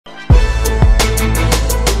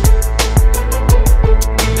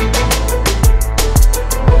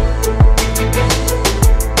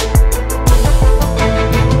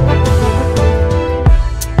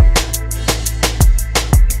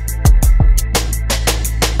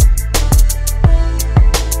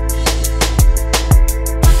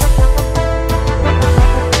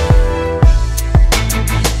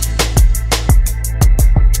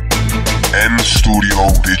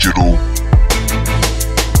Digital.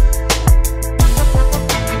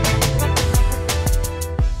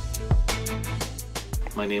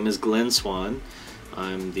 My name is Swan.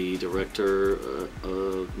 I'm the director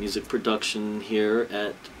of music production here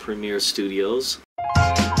at Premier Studios. And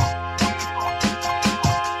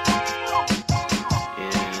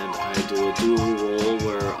I do a dual role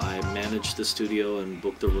where I manage the studio and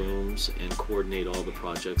book the rooms and coordinate all the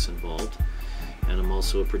projects involved. And I'm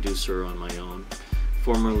also a producer on my own.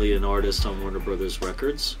 Formerly an artist on Warner Brothers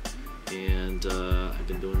Records. And I've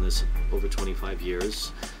been doing this over 25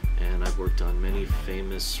 years. And I've worked on many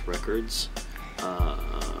famous records.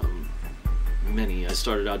 Many. I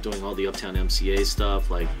started out doing all the Uptown MCA stuff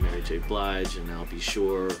like Mary J. Blige and I'll Be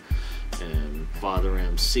Sure and Father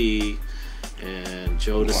MC and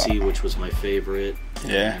Jodeci, which was my favorite.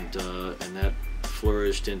 Yeah. And that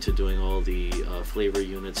flourished into doing all the Flavor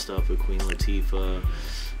Unit stuff with Queen Latifah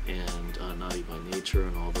and Naughty by Nature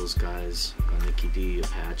and all those guys. Nikki D,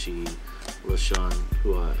 Apache, LaShawn,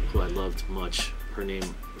 who I loved much. Her name,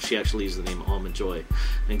 she actually used the name Almond Joy.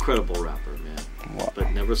 Incredible rapper, man. Wow.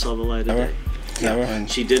 But never saw the light of day. Never.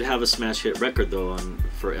 She did have a smash hit record though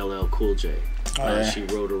for LL Cool J. Oh, yeah. She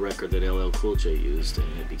wrote a record that LL Cool J used,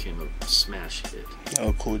 and it became a smash hit.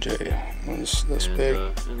 LL Cool J, that's big.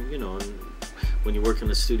 And you know, when you work in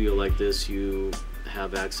a studio like this, you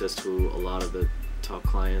have access to a lot of the top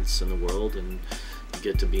clients in the world, and you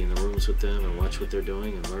get to be in the rooms with them and watch what they're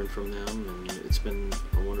doing and learn from them, and it's been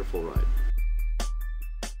a wonderful ride.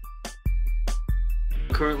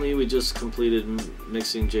 Currently, we just completed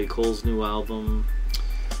mixing J. Cole's new album,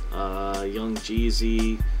 Young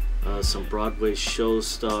Jeezy, some Broadway show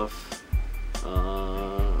stuff,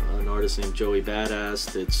 an artist named Joey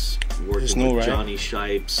Badass that's working with Johnny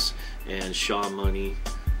Shipes and Shaw Money.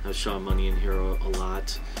 I have Shaw Money in here a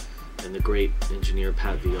lot, and the great engineer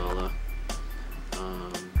Pat Viola.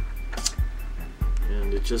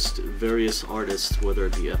 And it's just various artists, whether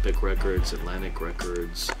it be Epic Records, Atlantic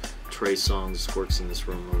Records, Trey Songs works in this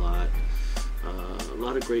room a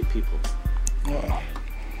lot of great people. Wow.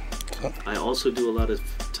 I also do a lot of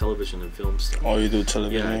television and film stuff. Oh, you do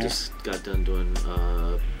television? Yeah, I just got done doing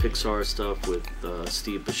Pixar stuff with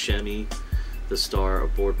Steve Buscemi, the star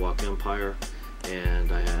of Boardwalk Empire,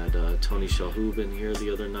 and I had Tony Shalhoub in here the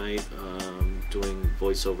other night doing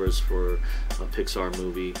voiceovers for a Pixar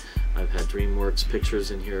movie. I've had DreamWorks Pictures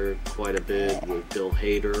in here quite a bit with Bill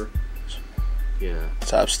Hader. Yeah.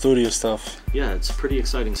 Top studio stuff. Yeah, it's pretty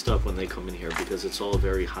exciting stuff when they come in here because it's all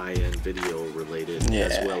very high-end video related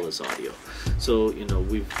as well as audio. So, you know,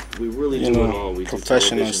 we really do it all. We do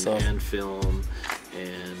television stuff and film,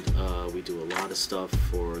 and we do a lot of stuff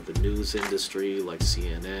for the news industry like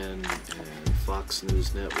CNN and Fox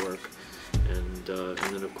News Network, and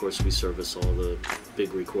then of course we service all the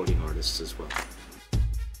big recording artists as well.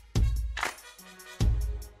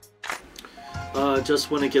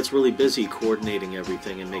 Just when it gets really busy, coordinating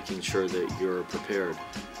everything and making sure that you're prepared.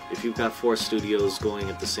 If you've got 4 studios going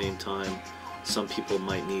at the same time, some people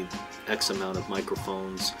might need X amount of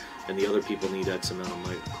microphones and the other people need X amount of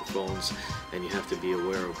microphones, and you have to be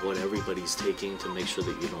aware of what everybody's taking to make sure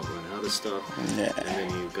that you don't run out of stuff. Yeah. And then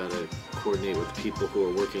you've got to coordinate with the people who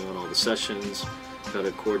are working on all the sessions. You've got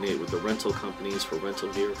to coordinate with the rental companies for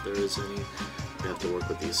rental gear if there is any. You have to work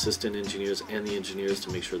with the assistant engineers and the engineers to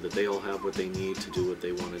make sure that they all have what they need to do what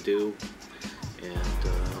they want to do. And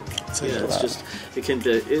yeah, it's just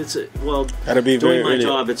gotta be doing my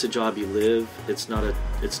job. It's a job you live. It's not a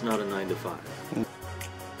 9 to 5.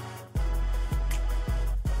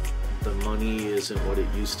 The money isn't what it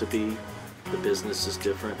used to be. The business is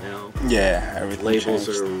different now. Yeah, everything Labels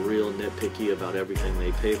changed. are real nitpicky about everything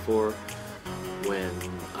they pay for. When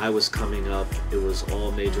I was coming up, it was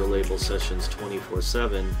all major label sessions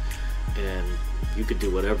 24/7, and you could do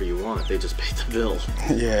whatever you want. They just paid the bill.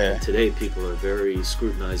 Yeah. And today, people are very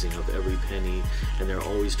scrutinizing of every penny, and they're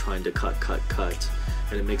always trying to cut,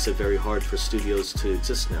 and it makes it very hard for studios to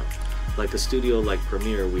exist now. Like a studio like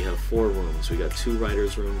Premier, we have 4 rooms. We got 2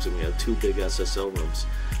 writers' rooms, and we have 2 big SSL rooms.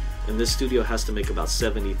 And this studio has to make about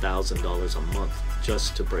 $70,000 a month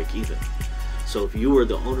just to break even. So if you were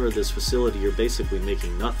the owner of this facility, you're basically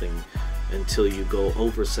making nothing until you go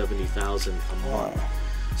over $70,000 a month. Wow.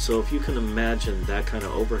 So if you can imagine that kind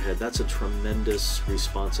of overhead, that's a tremendous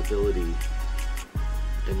responsibility,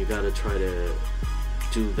 and you got to try to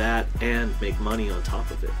do that and make money on top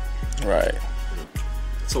of it. Right.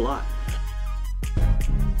 It's a lot.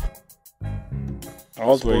 I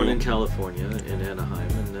was born in California, in Anaheim,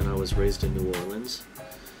 and then I was raised in New Orleans.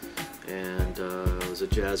 And I was a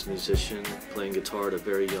jazz musician, playing guitar at a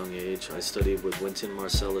very young age. I studied with Wynton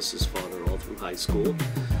Marsalis's father all through high school.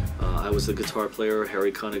 I was the guitar player.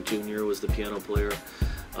 Harry Connick Jr. was the piano player.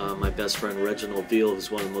 My best friend Reginald Beale, who's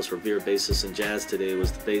one of the most revered bassists in jazz today,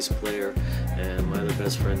 was the bass player. And my other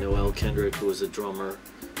best friend Noel Kendrick, who was a drummer,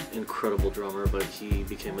 incredible drummer, but he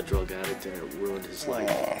became a drug addict and it ruined his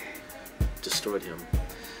life, destroyed him.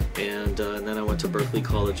 And then I went to Berklee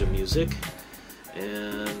College of Music,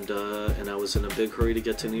 and I was in a big hurry to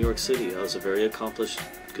get to New York City. I was a very accomplished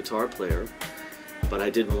guitar player, but I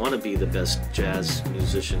didn't want to be the best jazz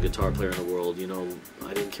musician, guitar player in the world. You know,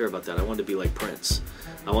 I didn't care about that. I wanted to be like Prince.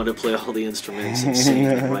 I wanted to play all the instruments and sing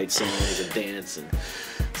and write songs and dance. And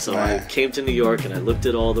so I came to New York and I looked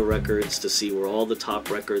at all the records to see where all the top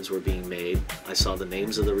records were being made. I saw the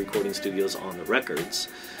names of the recording studios on the records,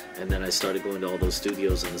 and then I started going to all those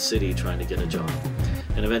studios in the city trying to get a job.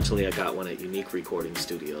 And eventually I got one at N.Y.C Recording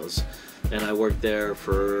Studios, and I worked there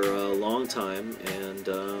for a long time. And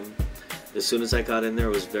as soon as I got in there,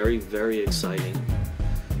 it was very, very exciting.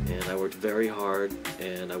 And I worked very hard,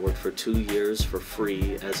 and I worked for 2 years for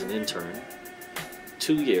free as an intern.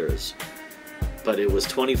 2 years. But it was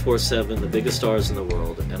 24/7, the biggest stars in the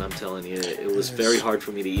world, and I'm telling you, it was very hard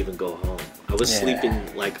for me to even go home. I was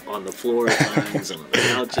sleeping like on the floor at times and on the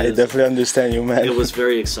couches. I definitely understand you, man. It was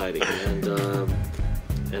very exciting,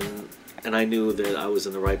 and I knew that I was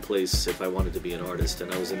in the right place if I wanted to be an artist.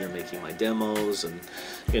 And I was in there making my demos, and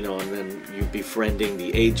you know, and then you befriending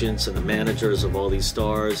the agents and the managers of all these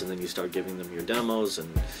stars, and then you start giving them your demos. And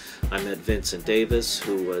I met Vincent Davis,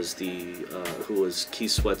 who was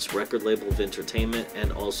Keith Sweat's record label, Vintertainment,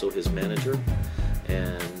 and also his manager.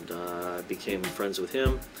 And I became friends with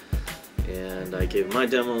him, and I gave him my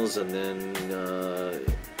demos, and then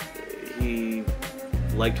he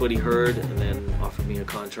liked what he heard, and then offered me a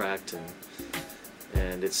contract,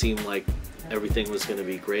 and it seemed like everything was going to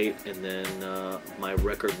be great. And then my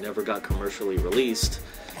record never got commercially released,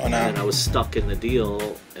 and I was stuck in the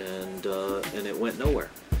deal, and it went nowhere.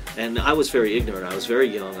 And I was very ignorant. I was very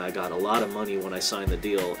young. I got a lot of money when I signed the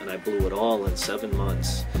deal, and I blew it all in 7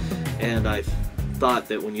 months. And I thought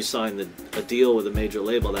that when you sign a deal with a major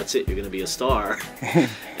label, that's it, you're going to be a star.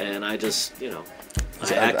 And I just, you know,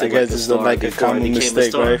 I acted like a star like before I became mistake, a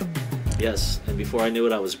star. right? Yes, and before I knew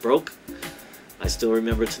it, I was broke. I still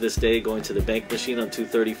remember to this day going to the bank machine on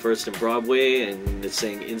 231st and Broadway, and it's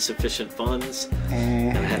saying insufficient funds.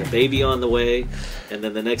 And I had a baby on the way, and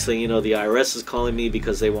then the next thing you know, the IRS is calling me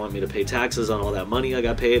because they want me to pay taxes on all that money I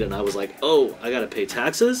got paid, and I was like, oh, I got to pay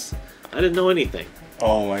taxes? I didn't know anything.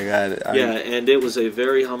 Oh my God. Yeah, and it was a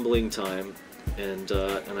very humbling time, and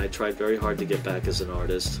I tried very hard to get back as an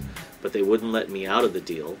artist, but they wouldn't let me out of the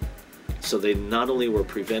deal. So they not only were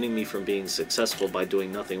preventing me from being successful by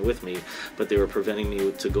doing nothing with me, but they were preventing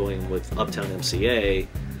me to going with Uptown MCA,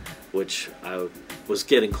 which I was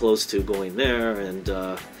getting close to going there, and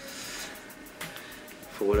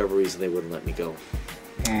for whatever reason they wouldn't let me go.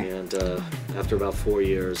 And after about 4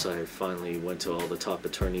 years, I finally went to all the top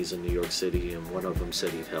attorneys in New York City, and one of them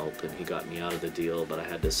said he'd help, and he got me out of the deal, but I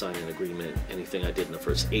had to sign an agreement. Anything I did in the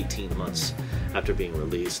first 18 months after being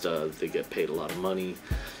released, they get paid a lot of money.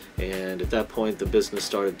 And at that point, the business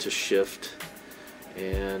started to shift,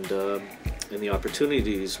 and the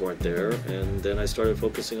opportunities weren't there. And then I started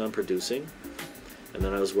focusing on producing, and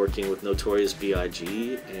then I was working with Notorious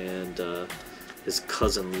B.I.G. and his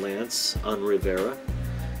cousin Lance, Rivera,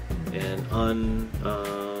 and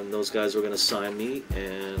those guys were going to sign me,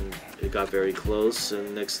 and it got very close,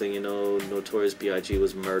 and next thing you know, Notorious B.I.G.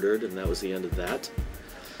 was murdered, and that was the end of that.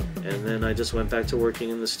 And then I just went back to working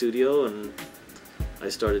in the studio, and I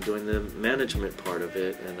started doing the management part of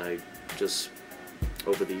it, and I just,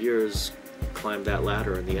 over the years, climbed that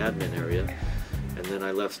ladder in the admin area. And then I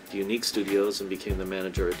left N.Y.C Studios and became the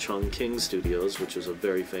manager at Chung King Studios, which is a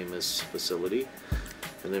very famous facility.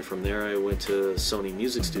 And then from there I went to Sony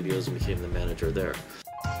Music Studios and became the manager there.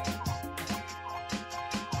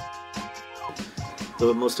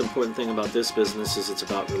 The most important thing about this business is it's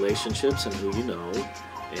about relationships and who you know.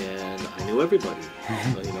 And I knew everybody.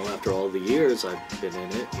 You know, after all the years I've been in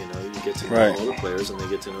it, you know, you get to know all the players and they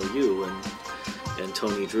get to know you. And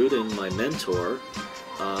Tony Druden, my mentor,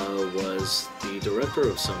 was the director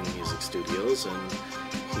of Sony Music Studios, and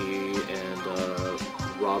he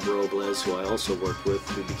and Rob Robles, who I also worked with,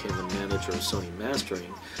 who became the manager of Sony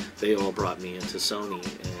Mastering, they all brought me into Sony,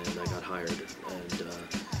 and I got hired. And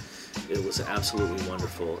it was absolutely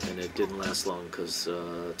wonderful, and it didn't last long because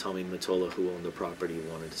Tommy Mottola, who owned the property,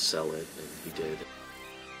 wanted to sell it, and he did.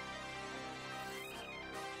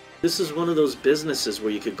 This is one of those businesses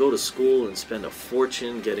where you could go to school and spend a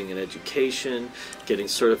fortune getting an education, getting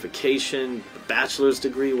certification, a bachelor's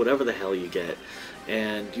degree, whatever the hell you get,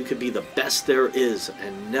 and you could be the best there is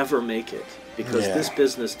and never make it. because this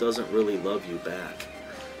business doesn't really love you back.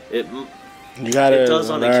 It does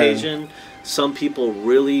on occasion. Some people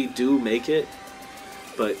really do make it,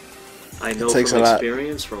 but I know from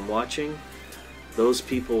experience, from watching, those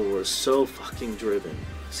people were so fucking driven.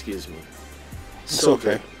 Excuse me. So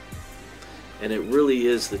driven. And it really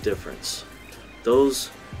is the difference. Oprah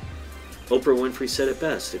Winfrey said it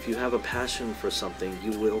best. If you have a passion for something,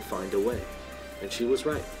 you will find a way. And she was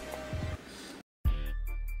right.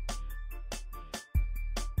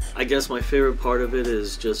 I guess my favorite part of it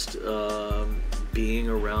is just being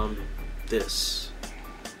around this.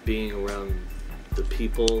 Being around the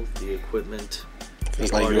people, the equipment,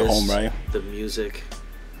 it's like your home, right? The music.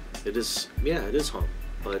 It is, yeah, it is home.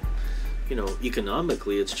 But, you know,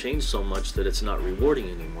 economically, it's changed so much that it's not rewarding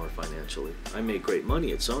anymore financially. I make great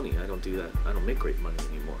money at Sony. I don't do that. I don't make great money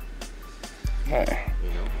anymore. You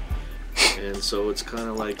know? And so it's kind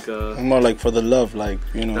of like... more like for the love, like,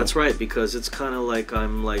 you know. That's right, because it's kind of like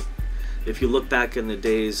I'm like... If you look back in the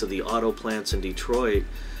days of the auto plants in Detroit,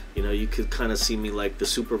 you know, you could kind of see me like the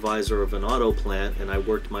supervisor of an auto plant, and I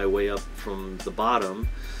worked my way up from the bottom,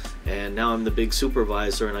 and now I'm the big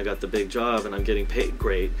supervisor, and I got the big job, and I'm getting paid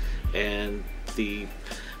great, and the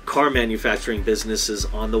car manufacturing business is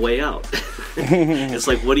on the way out. It's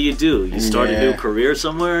like, what do? You start a new career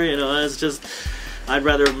somewhere? You know, it's just... I'd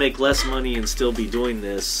rather make less money and still be doing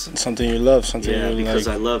this. Something you love, something you because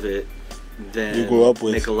like, I love it, than you grew up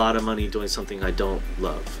with. Make a lot of money doing something I don't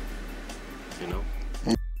love. You know?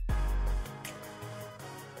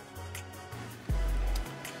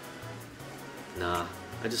 Nah,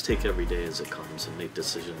 I just take every day as it comes and make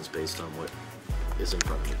decisions based on what is in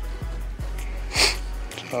front of me.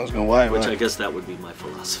 I was going, why? Which I guess that would be my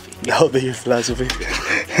philosophy. That would be your philosophy.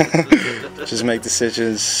 Just make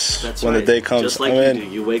decisions when the day comes. Just like you do.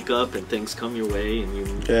 You wake up and things come your way, and you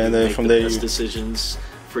and then make from the there best decisions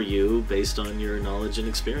for you based on your knowledge and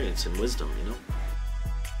experience and wisdom, you know?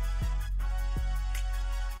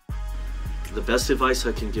 The best advice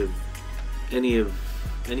I can give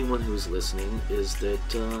anyone who's listening is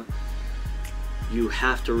that you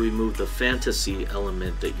have to remove the fantasy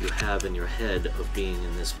element that you have in your head of being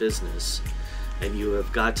in this business, and you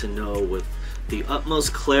have got to know with the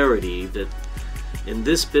utmost clarity that in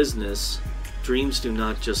this business, dreams do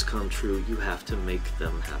not just come true, you have to make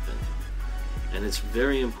them happen. And it's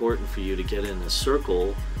very important for you to get in a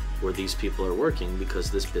circle where these people are working,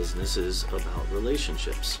 because this business is about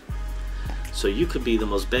relationships. So you could be the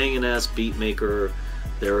most banging ass beat maker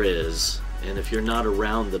there is, and if you're not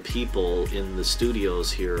around the people in the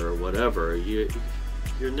studios here or whatever, you're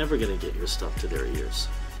never going to get your stuff to their ears.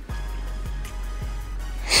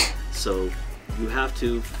 So you have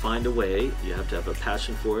to find a way, you have to have a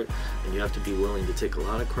passion for it, and you have to be willing to take a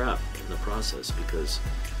lot of crap in the process, because,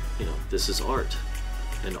 you know, this is art,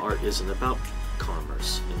 and art isn't about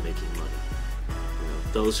commerce and making money. You know,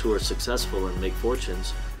 those who are successful and make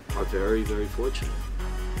fortunes are very, very fortunate.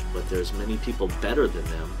 But there's many people better than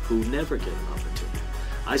them who never get an opportunity.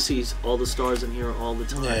 I see all the stars in here all the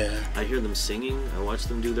time. I hear them singing, I watch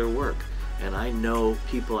them do their work, and I know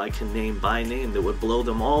people I can name by name that would blow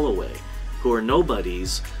them all away, who are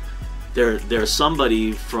nobodies. They're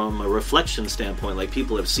somebody from a reflection standpoint, like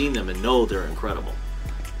people have seen them and know they're incredible,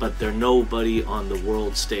 but they're nobody on the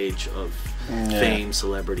world stage of fame,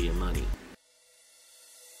 celebrity, and money.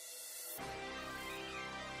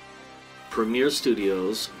 Premier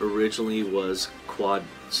Studios originally was Quad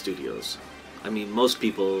Studios. I mean, most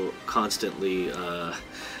people constantly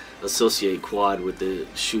associate Quad with the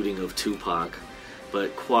shooting of Tupac,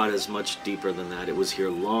 but Quad is much deeper than that. It was here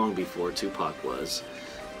long before Tupac was,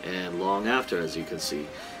 and long after, as you can see.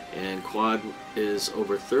 And Quad is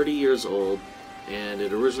over 30 years old, and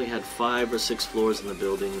it originally had 5 or 6 floors in the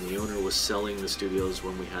building, and the owner was selling the studios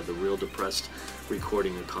when we had the real depressed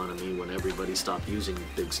recording economy, when everybody stopped using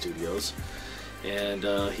big studios, and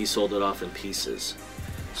he sold it off in pieces.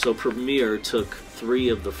 So Premier took 3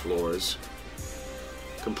 of the floors,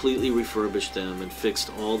 completely refurbished them, and fixed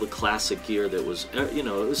all the classic gear that was, you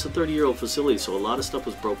know, it was a 30-year-old facility, so a lot of stuff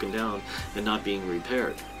was broken down and not being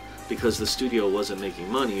repaired, because the studio wasn't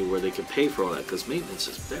making money where they could pay for all that, because maintenance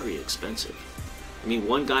is very expensive. I mean,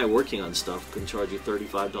 one guy working on stuff can charge you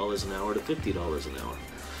 $35 an hour to $50 an hour.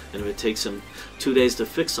 And if it takes him 2 days to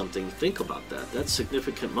fix something, think about that. That's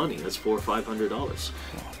significant money. That's $400 or $500.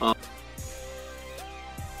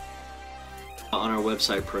 On our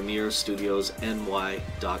website,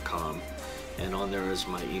 premierstudiosny.com, and on there is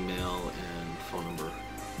my email and phone number.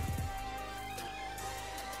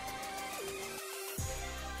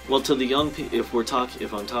 Well, to the young people,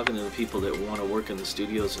 if I'm talking to the people that want to work in the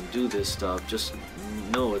studios and do this stuff, just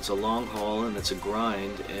know it's a long haul and it's a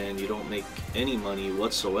grind, and you don't make any money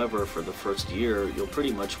whatsoever for the first year. You'll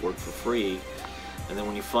pretty much work for free, and then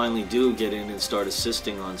when you finally do get in and start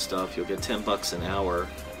assisting on stuff, you'll get 10 bucks an hour,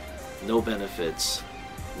 no benefits,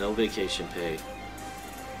 no vacation pay,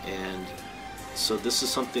 and so this is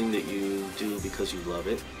something that you do because you love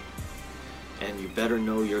it. And you better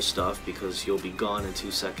know your stuff, because you'll be gone in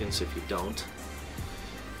 2 seconds if you don't.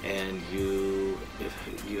 And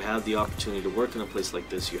if you have the opportunity to work in a place like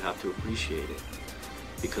this, you have to appreciate it,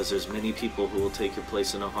 because there's many people who will take your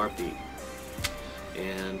place in a heartbeat.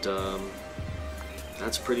 And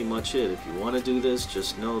that's pretty much it. If you want to do this,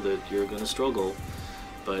 just know that you're going to struggle,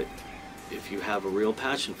 but if you have a real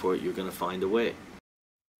passion for it, you're going to find a way.